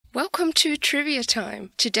Welcome to Trivia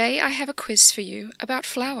Time. Today I have a quiz for you about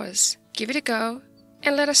flowers. Give it a go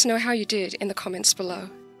and let us know how you did in the comments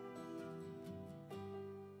below.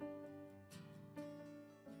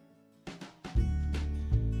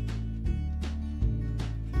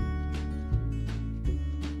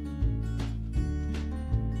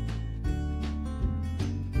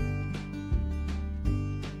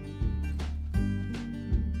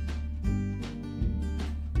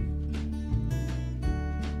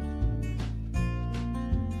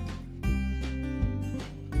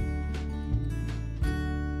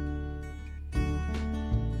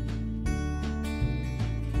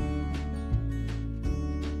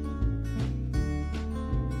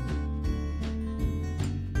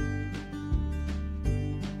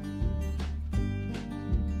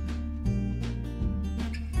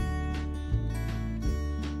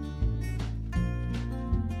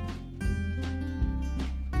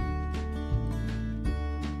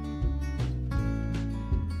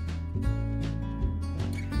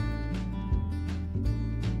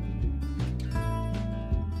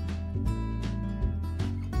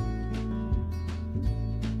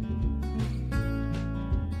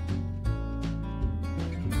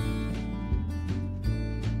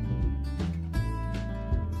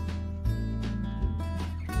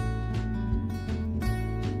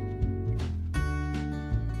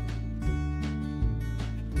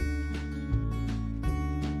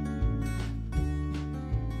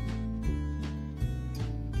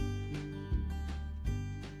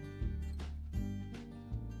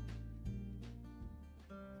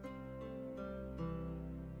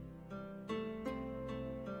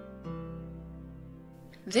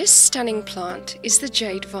 This stunning plant is the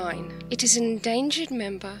jade vine. It is an endangered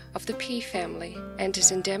member of the pea family and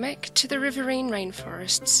is endemic to the riverine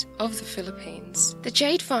rainforests of the Philippines. The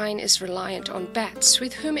jade vine is reliant on bats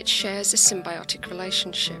with whom it shares a symbiotic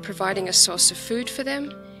relationship, providing a source of food for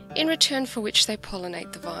them, in return for which they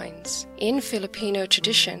pollinate the vines. In Filipino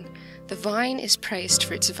tradition, the vine is praised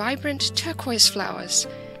for its vibrant turquoise flowers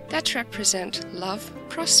that represent love,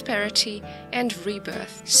 prosperity, and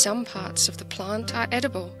rebirth. Some parts of the plant are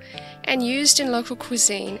edible and used in local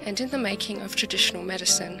cuisine and in the making of traditional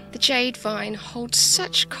medicine. The jade vine holds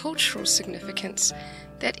such cultural significance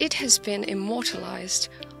that it has been immortalized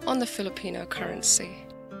on the Filipino currency.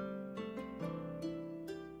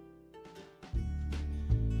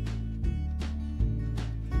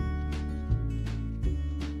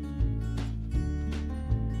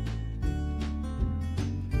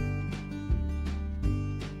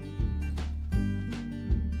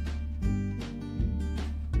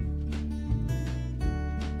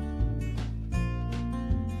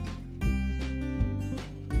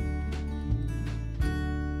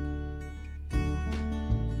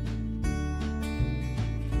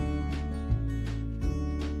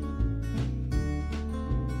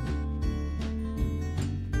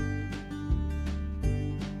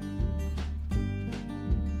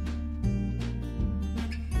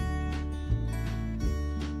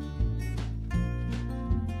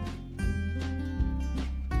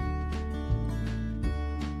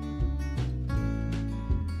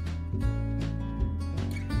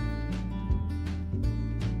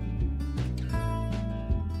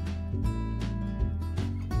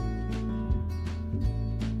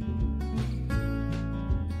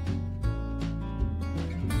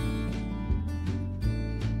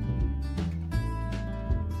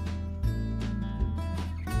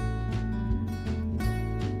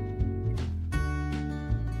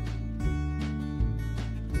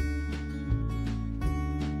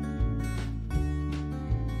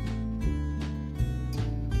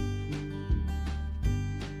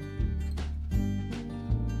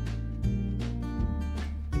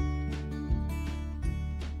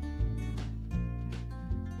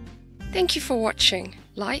 Thank you for watching.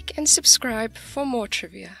 Like and subscribe for more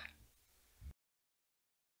trivia.